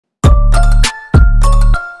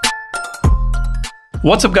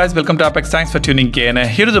What's up guys, welcome to Apex. Thanks for tuning in.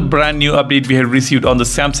 Here is a brand new update we have received on the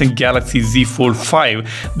Samsung Galaxy Z Fold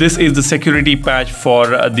 5. This is the security patch for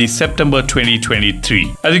the September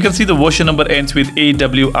 2023. As you can see, the version number ends with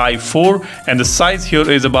AWI4 and the size here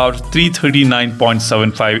is about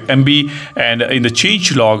 339.75 MB, and in the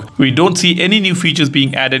change log we don't see any new features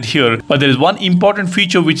being added here, but there is one important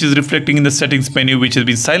feature which is reflecting in the settings menu, which has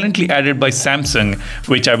been silently added by Samsung,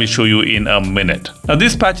 which I will show you in a minute. Now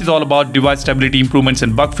this patch is all about device stability improvements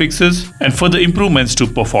and bug fixes and further improvements to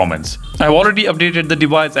performance. I've already updated the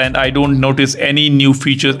device and I don't notice any new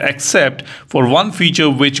features except for one feature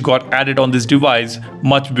which got added on this device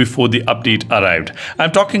much before the update arrived.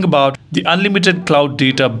 I'm talking about the unlimited cloud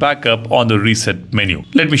data backup on the reset menu.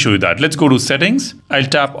 Let me show you that. Let's go to settings. I'll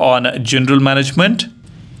tap on general management.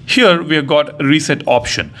 Here we have got reset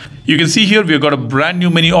option. You can see here we have got a brand new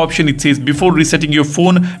menu option. It says before resetting your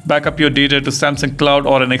phone, back up your data to Samsung Cloud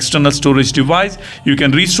or an external storage device. You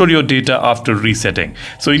can restore your data after resetting.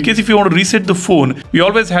 So in case if you want to reset the phone, we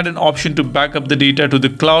always had an option to back up the data to the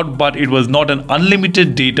cloud, but it was not an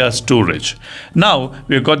unlimited data storage. Now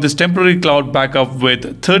we have got this temporary cloud backup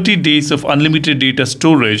with 30 days of unlimited data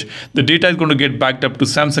storage. The data is going to get backed up to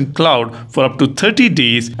Samsung Cloud for up to 30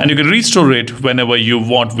 days and you can restore it whenever you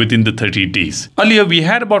want within the 30 days. Earlier we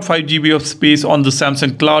had about 5 GB of space on the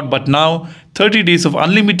Samsung Cloud, but now 30 days of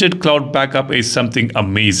unlimited cloud backup is something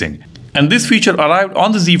amazing. And this feature arrived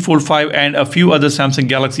on the Z Fold 5 and a few other Samsung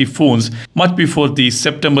Galaxy phones much before the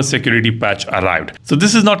September security patch arrived. So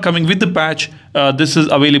this is not coming with the patch. This is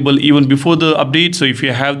available even before the update. So if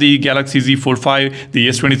you have the Galaxy Z Fold 5, the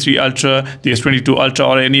S23 Ultra, the S22 Ultra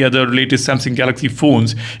or any other latest Samsung Galaxy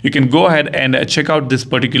phones, you can go ahead and check out this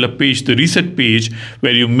particular page, the reset page,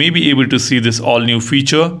 where you may be able to see this all new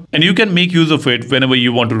feature and you can make use of it whenever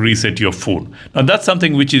you want to reset your phone. Now that's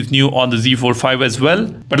something which is new on the Z Fold 5 as well.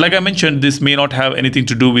 But like I mentioned, this may not have anything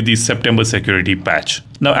to do with the September security patch.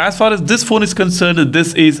 Now as far as this phone is concerned,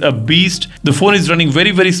 this is a beast. The phone is running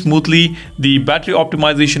very smoothly. The battery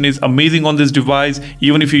optimization is amazing on this device.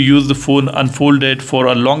 Even if you use the phone unfolded for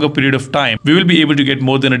a longer period of time, we will be able to get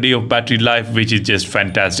more than a day of battery life, which is just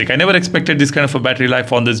fantastic. I never expected this kind of a battery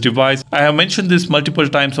life on this device. I have mentioned this multiple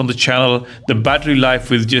times on the channel. The battery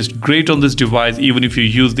life is just great on this device, even if you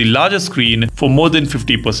use the larger screen for more than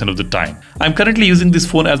 50% of the time. I'm currently using this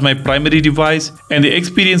phone as my primary device and the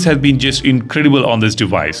experience has been just incredible on this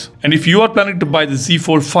device. And if you are planning to buy the Z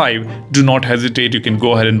Fold 5, do not hesitate. You can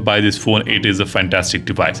go ahead and buy this phone. It is a fantastic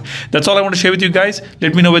device. That's all I want to share with you guys.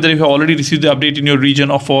 Let me know whether you have already received the update in your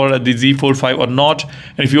region or for the Z Fold 5 or not.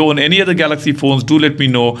 And if you own any other Galaxy phones, do let me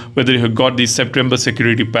know whether you have got the September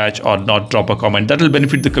security patch or not. Drop a comment. That will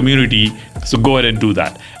benefit the community. So go ahead and do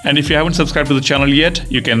that. And if you haven't subscribed to the channel yet,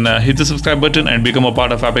 you can hit the subscribe button and become a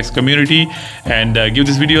part of Apex community and give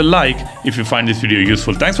this video a like if you find this video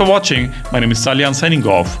useful. Thanks for watching. My name is Salyan signing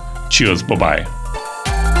off. Cheers. Bye-bye.